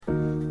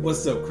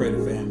What's up,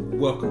 Credit Fam?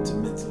 Welcome to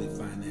Mentally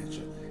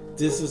Financial.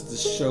 This is the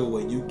show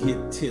where you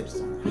get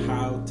tips on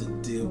how to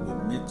deal with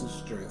mental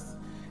stress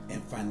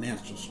and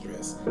financial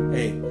stress.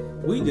 Hey,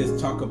 we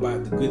just talk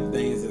about the good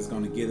things that's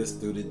going to get us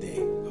through the day,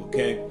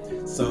 okay?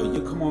 So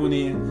you come on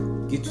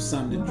in, get you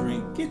something to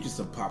drink, get you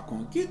some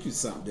popcorn, get you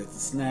something just to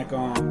snack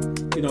on.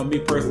 You know, me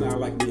personally, I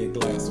like me a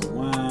glass of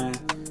wine,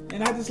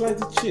 and I just like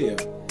to chill.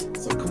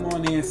 So come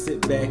on in,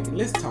 sit back, and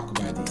let's talk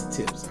about these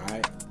tips, all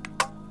right?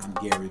 I'm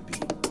Gary B.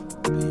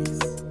 Peace.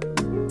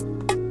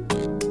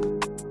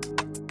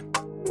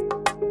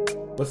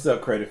 What's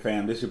up, Credit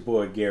Fam? This is your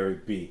boy Gary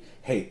B.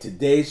 Hey,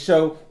 today's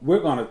show,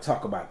 we're going to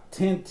talk about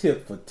 10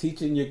 tips for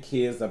teaching your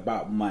kids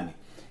about money.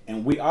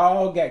 And we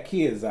all got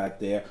kids out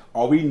there,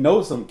 or we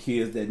know some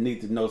kids that need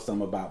to know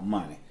something about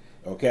money.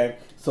 Okay?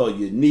 So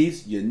your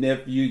niece, your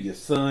nephew, your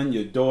son,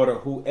 your daughter,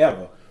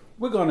 whoever,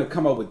 we're going to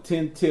come up with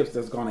 10 tips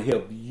that's going to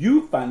help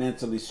you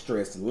financially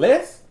stress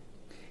less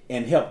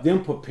and help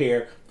them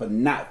prepare for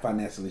not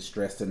financially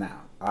stressing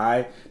out. All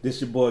right? This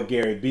is your boy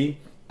Gary B.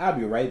 I'll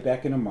be right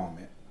back in a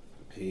moment.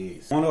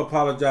 Peace. I want to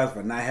apologize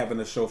for not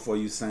having a show for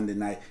you Sunday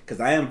night because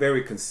I am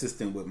very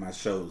consistent with my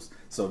shows.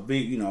 So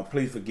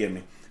please forgive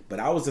me. But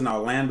I was in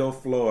Orlando,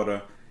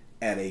 Florida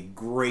at a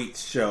great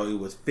show. It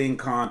was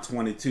FinCon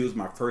 22. It was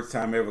my first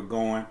time ever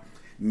going,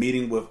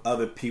 meeting with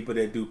other people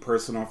that do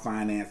personal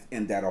finance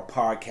and that are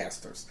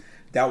podcasters.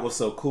 That was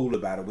so cool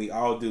about it. We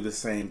all do the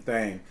same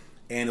thing.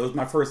 And it was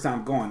my first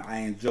time going. I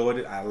enjoyed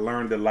it. I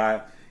learned a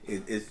lot.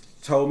 It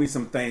told me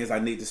some things I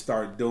need to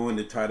start doing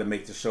to try to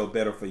make the show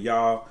better for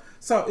y'all.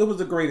 So it was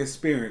a great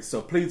experience.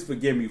 So please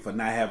forgive me for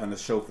not having a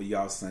show for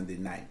y'all Sunday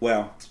night.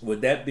 Well,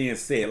 with that being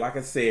said, like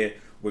I said,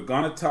 we're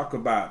going to talk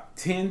about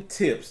 10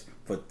 tips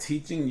for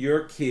teaching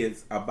your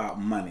kids about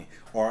money,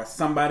 or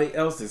somebody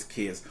else's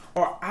kids,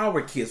 or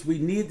our kids. We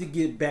need to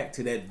get back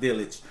to that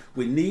village.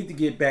 We need to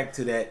get back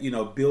to that,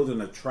 building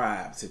a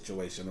tribe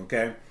situation,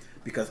 okay?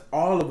 Because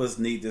all of us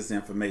need this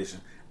information.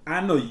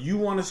 I know you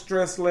want to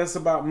stress less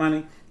about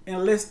money,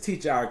 and let's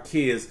teach our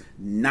kids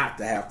not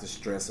to have to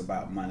stress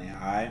about money,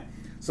 all right?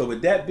 So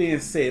with that being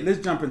said, let's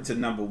jump into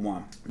number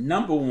one.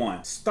 Number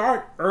one,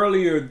 start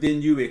earlier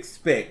than you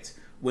expect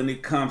when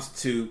it comes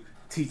to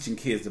teaching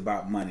kids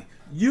about money.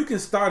 You can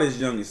start as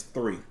young as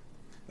 3,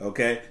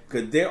 okay?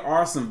 Because there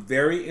are some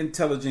very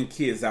intelligent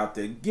kids out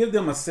there. Give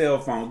them a cell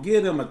phone,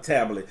 give them a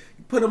tablet,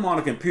 put them on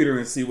a computer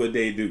and see what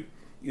they do.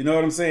 You know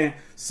what I'm saying?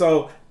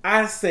 So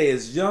I say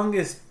as young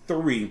as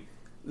 3,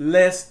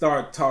 let's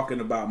start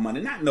talking about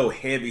money. Not no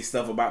heavy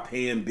stuff about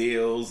paying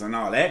bills and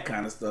all that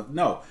kind of stuff.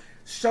 No.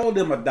 Show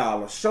them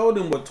 $1. Show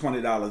them what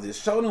 $20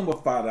 is. Show them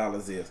what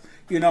 $5 is.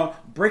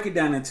 Break it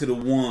down into the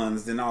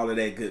ones and all of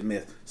that good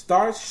mess.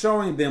 Start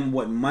showing them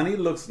what money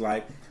looks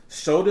like.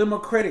 Show them a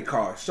credit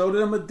card. Show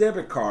them a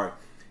debit card.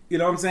 You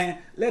know what I'm saying?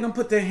 Let them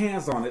put their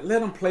hands on it.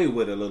 Let them play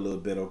with it a little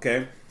bit,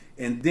 okay?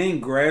 And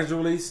then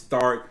gradually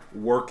start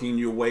working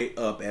your way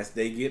up as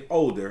they get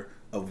older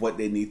of what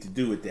they need to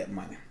do with that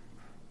money.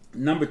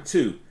 Number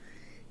 2,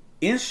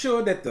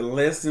 ensure that the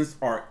lessons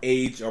are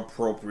age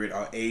appropriate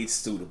or age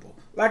suitable.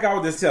 Like I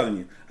was just telling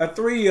you, a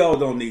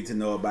 3-year-old don't need to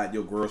know about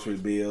your grocery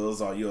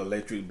bills or your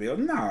electric bill.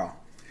 No.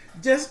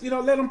 Just,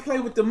 let them play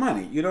with the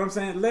money. You know what I'm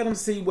saying? Let them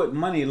see what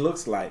money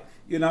looks like.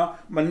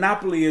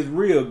 Monopoly is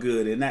real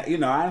good. And that,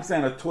 I'm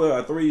saying a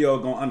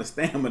 3-year-old going to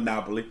understand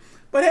Monopoly.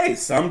 But hey,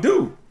 some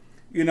do.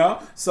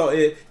 So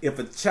if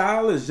a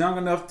child is young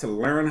enough to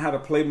learn how to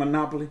play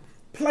Monopoly,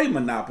 play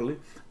Monopoly.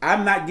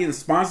 I'm not getting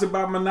sponsored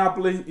by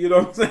Monopoly, you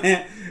know what I'm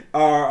saying?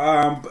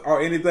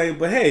 Or anything.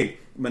 But hey,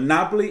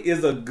 Monopoly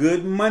is a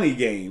good money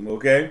game,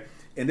 okay?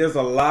 And there's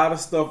a lot of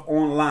stuff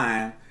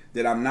online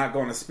that I'm not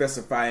going to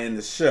specify in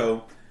the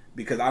show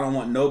because I don't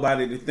want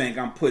nobody to think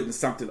I'm putting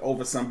something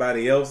over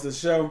somebody else's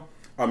show.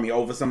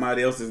 Over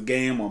somebody else's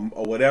game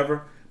or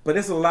whatever. But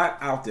there's a lot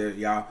out there,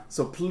 y'all.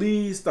 So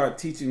please start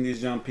teaching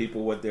these young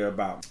people what they're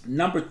about.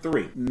 Number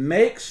 3,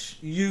 make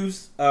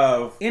use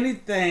of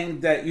anything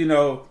that,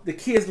 the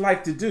kids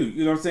like to do.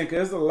 You know what I'm saying?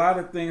 Because there's a lot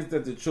of things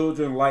that the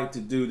children like to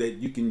do that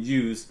you can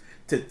use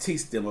to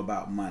teach them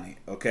about money,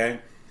 okay?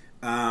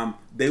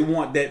 They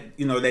want that,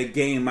 that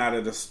game out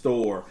of the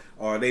store,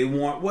 or they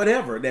want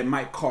whatever that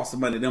might cost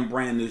money, them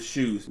brand new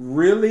shoes.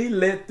 Really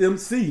let them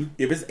see,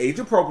 if it's age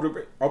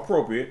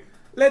appropriate,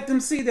 let them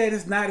see that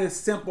it's not as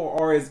simple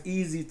or as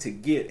easy to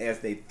get as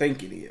they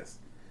think it is,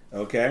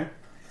 okay?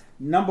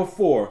 Number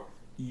 4,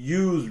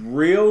 use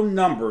real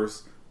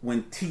numbers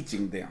when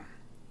teaching them,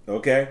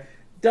 okay?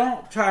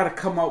 Don't try to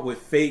come up with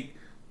fake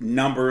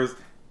numbers.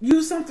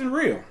 Use something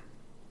real.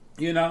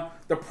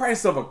 The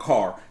price of a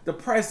car, the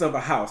price of a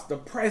house, the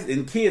price,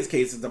 in kids'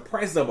 cases, the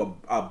price of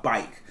a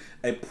bike,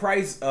 a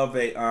price of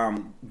a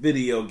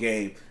video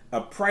game,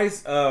 a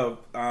price of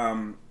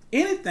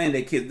anything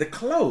that kids, the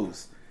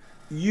clothes.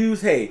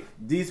 Use, hey,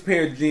 these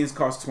pair of jeans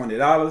cost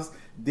 $20,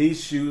 these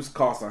shoes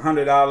cost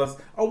 $100,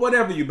 or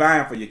whatever you're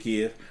buying for your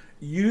kids.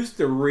 Use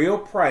the real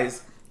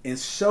price and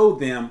show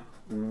them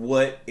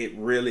what it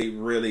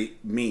really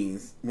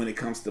means when it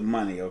comes to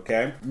money,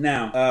 okay?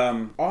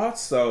 Now,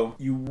 also,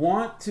 you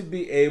want to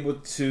be able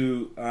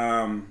to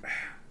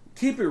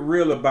keep it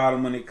real about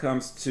them when it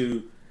comes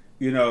to,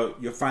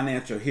 your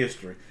financial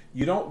history.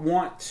 You don't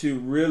want to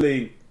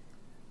really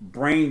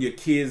bring your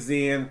kids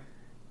in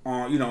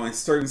on, in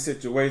certain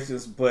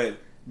situations. But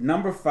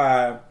number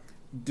 5,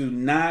 do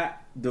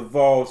not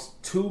divulge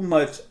too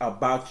much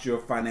about your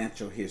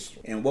financial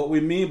history. And what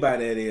we mean by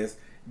that is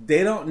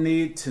they don't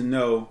need to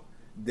know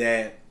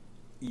that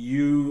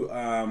you,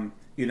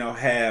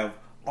 have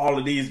all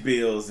of these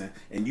bills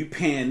and you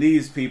paying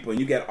these people and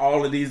you got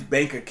all of these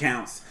bank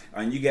accounts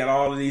and you got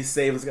all of these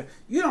savings.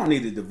 You don't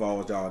need to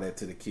divulge all that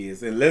to the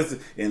kids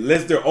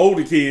unless they're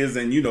older kids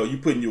and you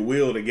putting your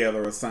will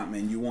together or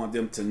something and you want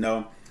them to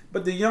know.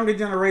 But the younger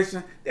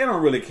generation, they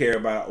don't really care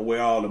about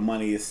where all the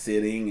money is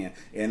sitting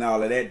and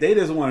all of that. They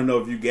just want to know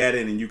if you got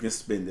it and you can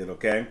spend it,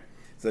 okay?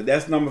 So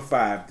that's number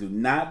 5. Do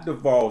not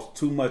divulge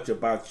too much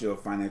about your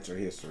financial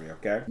history,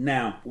 okay?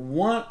 Now,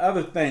 one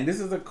other thing. This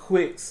is a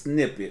quick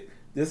snippet.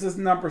 This is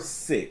number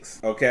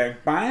 6, okay?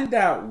 Find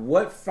out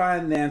what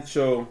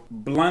financial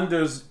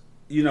blunders,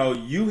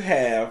 you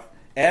have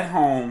at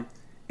home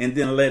and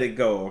then let it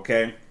go,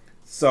 okay?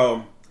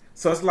 So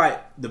it's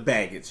like the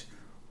baggage.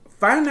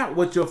 Find out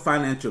what your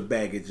financial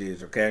baggage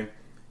is, okay?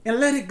 And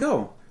let it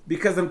go.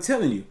 Because I'm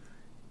telling you,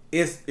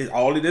 it's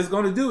all it is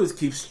going to do is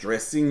keep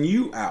stressing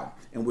you out.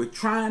 And we're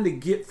trying to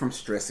get from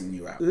stressing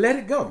you out. Let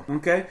it go,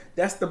 okay?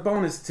 That's the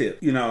bonus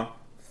tip.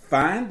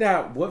 Find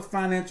out what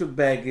financial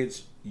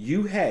baggage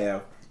you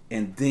have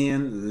and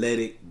then let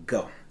it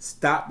go.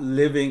 Stop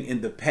living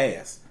in the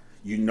past.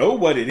 You know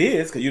what it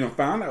is because you done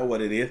found out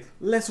what it is.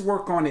 Let's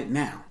work on it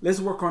now. Let's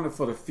work on it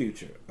for the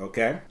future,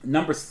 okay?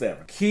 Number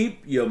 7,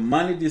 keep your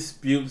money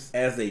disputes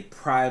as a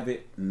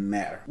private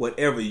matter.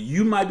 Whatever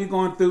you might be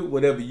going through,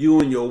 whatever you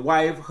and your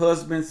wife,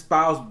 husband,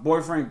 spouse,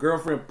 boyfriend,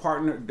 girlfriend,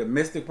 partner,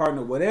 domestic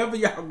partner, whatever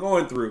y'all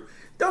going through,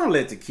 don't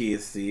let the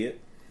kids see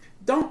it.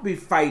 Don't be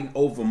fighting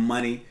over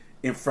money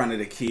in front of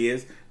the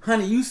kids.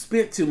 Honey, you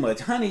spent too much.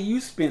 Honey, you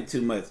spent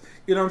too much.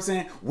 You know what I'm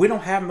saying? We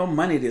don't have no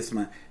money this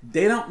month.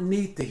 They don't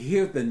need to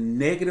hear the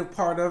negative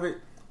part of it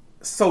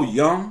so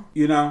young,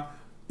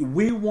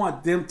 We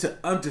want them to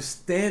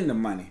understand the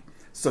money.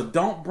 So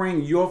don't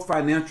bring your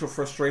financial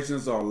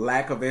frustrations or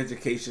lack of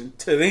education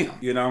to them.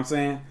 You know what I'm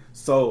saying?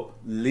 So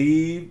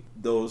leave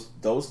those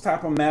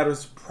type of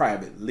matters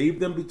private. Leave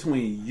them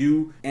between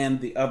you and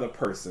the other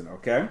person,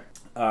 okay?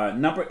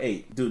 Number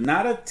 8, do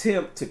not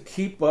attempt to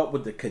keep up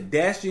with the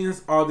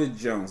Kardashians or the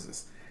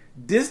Joneses.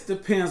 This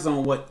depends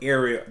on what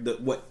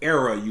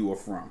era you are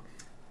from.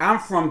 I'm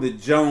from the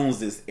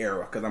Joneses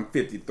era because I'm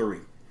 53.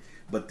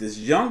 But this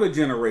younger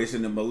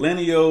generation, the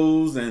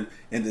millennials and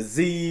the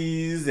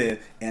Z's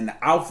and the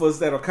alphas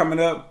that are coming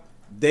up,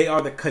 they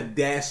are the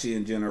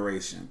Kardashian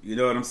generation. You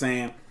know what I'm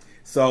saying?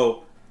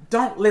 So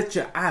don't let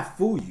your eye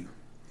fool you.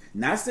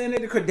 Not saying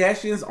that the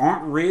Kardashians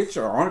aren't rich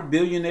or aren't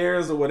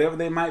billionaires or whatever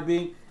they might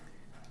be.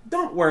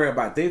 Don't worry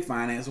about their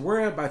finance.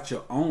 Worry about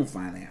your own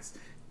finance.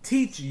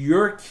 Teach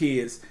your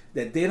kids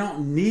that they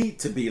don't need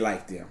to be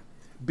like them.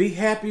 Be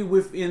happy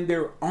within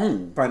their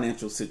own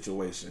financial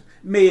situation.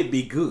 May it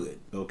be good,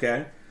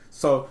 okay?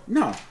 So,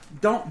 no,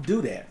 don't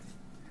do that.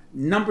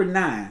 Number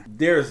 9,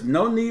 there is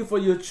no need for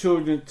your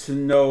children to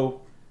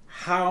know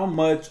how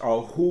much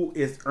or who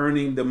is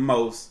earning the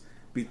most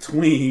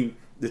between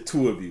the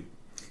two of you.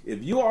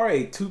 If you are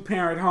a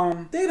 2-parent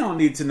home, they don't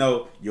need to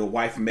know your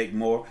wife make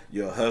more,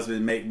 your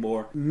husband make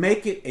more.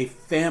 Make it a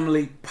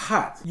family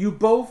pot. You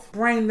both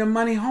bring the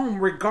money home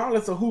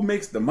regardless of who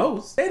makes the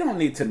most. They don't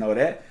need to know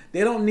that.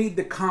 They don't need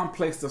the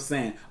complex of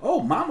saying,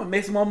 oh, mama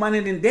makes more money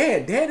than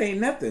dad. Dad ain't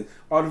nothing.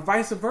 Or the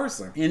vice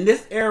versa. In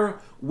this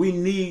era, we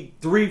need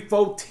 3,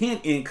 4, 10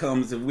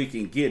 incomes if we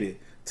can get it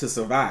to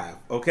survive.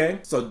 Okay?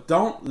 So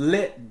don't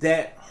let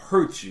that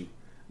hurt you.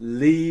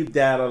 Leave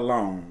that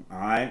alone, all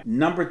right?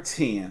 Number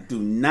 10, do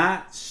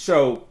not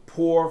show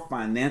poor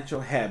financial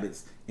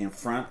habits in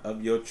front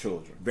of your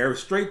children. Very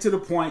straight to the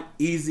point,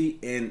 easy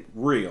and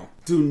real.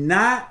 Do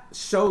not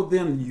show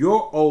them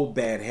your old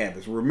bad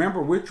habits.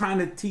 Remember, we're trying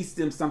to teach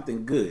them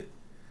something good,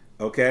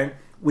 okay?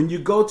 When you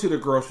go to the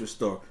grocery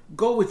store,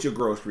 go with your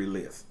grocery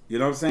list. You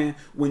know what I'm saying?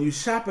 When you're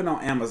shopping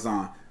on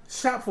Amazon,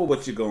 shop for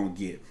what you're going to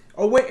get.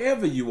 Or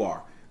wherever you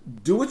are,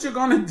 do what you're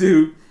going to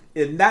do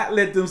and not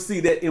let them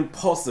see that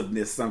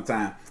impulsiveness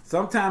sometimes.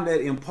 Sometimes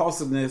that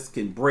impulsiveness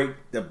can break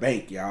the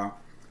bank, y'all.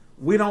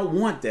 We don't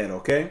want that,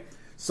 okay?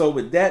 So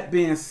with that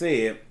being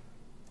said,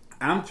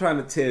 I'm trying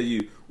to tell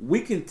you, we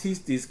can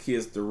teach these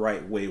kids the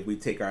right way if we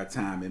take our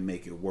time and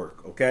make it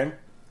work, okay?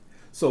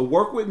 So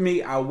work with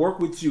me, I'll work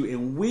with you,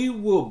 and we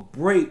will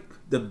break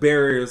the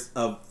barriers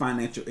of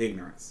financial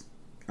ignorance.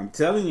 I'm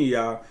telling you,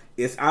 y'all,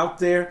 it's out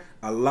there.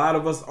 A lot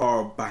of us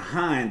are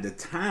behind the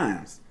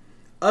times.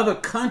 Other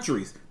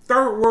countries,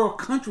 third world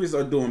countries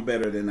are doing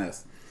better than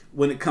us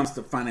when it comes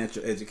to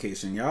financial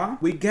education, y'all.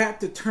 We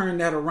got to turn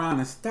that around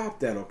and stop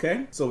that,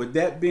 okay? So with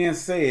that being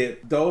said,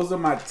 those are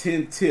my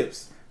 10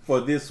 tips for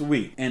this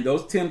week. And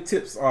those 10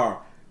 tips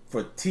are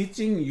for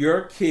teaching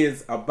your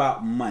kids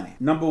about money.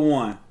 Number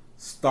 1,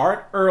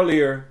 start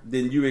earlier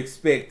than you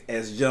expect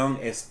as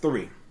young as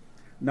 3.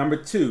 Number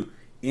 2,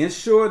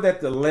 ensure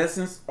that the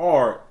lessons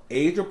are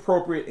age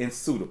appropriate and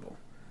suitable.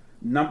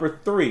 Number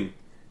 3,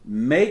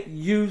 make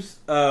use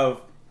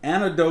of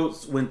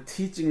anecdotes when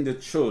teaching the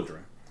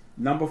children.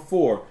 Number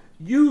 4,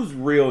 use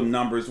real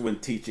numbers when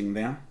teaching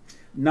them.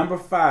 Number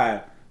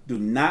 5, do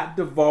not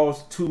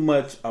divulge too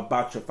much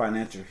about your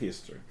financial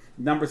history.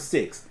 Number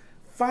 6,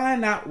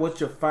 find out what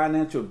your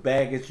financial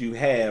baggage you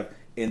have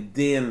and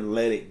then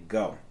let it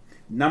go.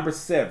 Number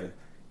 7,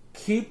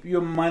 keep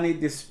your money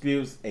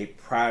disputes a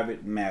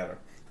private matter.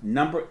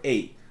 Number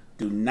 8,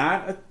 do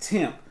not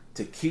attempt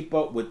to keep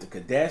up with the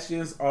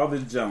Kardashians or the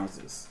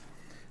Joneses.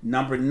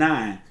 Number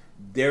 9,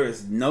 there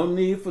is no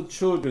need for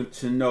children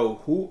to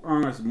know who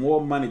earns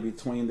more money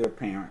between their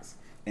parents.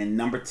 And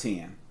number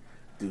 10,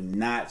 do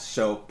not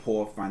show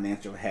poor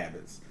financial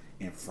habits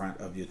in front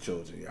of your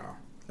children, y'all.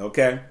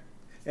 Okay?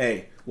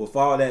 Hey, with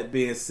all that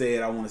being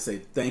said, I want to say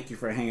thank you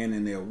for hanging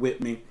in there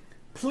with me.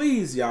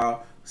 Please,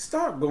 y'all,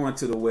 start going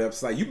to the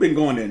website. You've been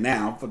going there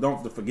now.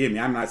 Don't forgive me.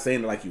 I'm not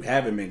saying it like you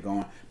haven't been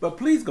going. But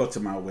please go to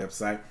my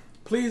website.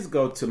 Please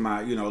go to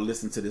my,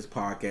 listen to this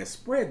podcast.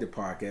 Spread the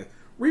podcast.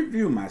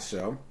 Review my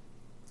show.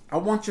 I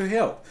want your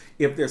help.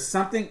 If there's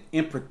something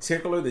in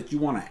particular that you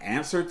want to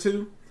answer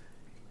to,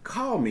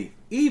 call me,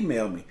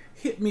 email me,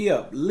 hit me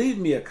up, leave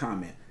me a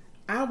comment.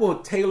 I will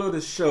tailor the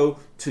show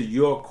to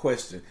your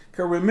question.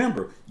 Because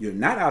remember, you're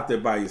not out there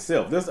by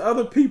yourself. There's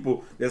other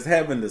people that's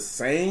having the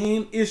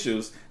same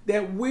issues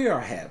that we are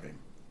having.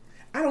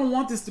 I don't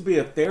want this to be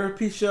a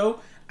therapy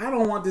show. I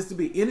don't want this to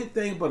be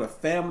anything but a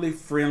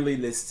family-friendly,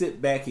 let's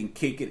sit back and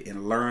kick it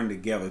and learn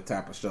together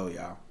type of show,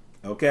 y'all.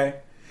 Okay?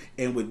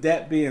 And with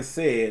that being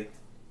said,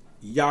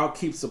 y'all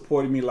keep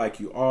supporting me like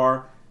you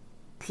are.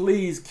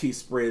 Please keep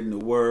spreading the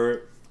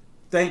word.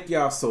 Thank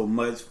y'all so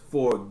much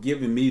for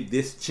giving me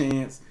this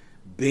chance,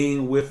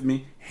 being with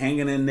me,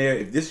 hanging in there.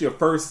 If this is your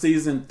first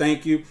season,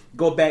 thank you.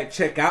 Go back,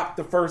 check out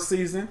the first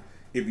season.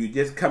 If you're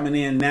just coming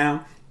in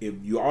now, if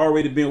you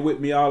already been with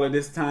me all of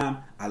this time,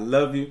 I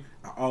love you.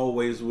 I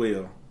always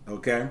will.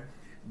 Okay?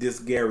 This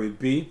Gary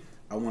B.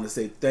 I want to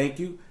say thank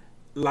you.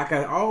 Like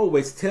I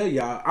always tell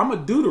y'all, I'm going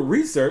to do the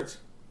research.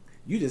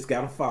 You just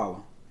got to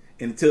follow.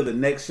 Until the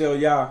next show,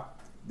 y'all,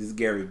 this is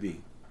Gary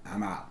B.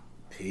 I'm out.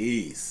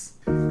 Peace.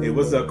 Hey,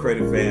 what's up,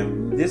 Credit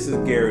Fam? This is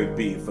Gary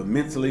B. for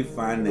Mentally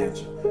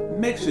Financial.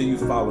 Make sure you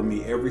follow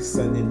me every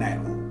Sunday night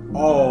on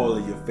all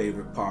of your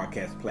favorite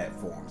podcast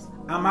platforms.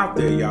 I'm out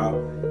there, y'all.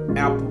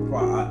 Apple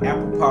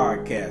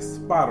Podcasts,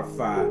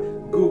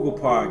 Spotify, Google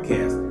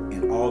Podcasts,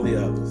 and all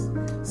the others.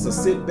 So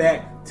sit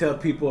back, tell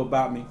people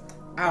about me.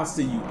 I'll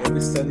see you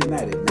every Sunday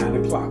night at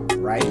 9 o'clock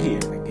right here.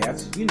 I got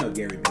you. You know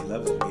Gary B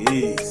loves you.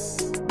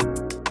 Peace.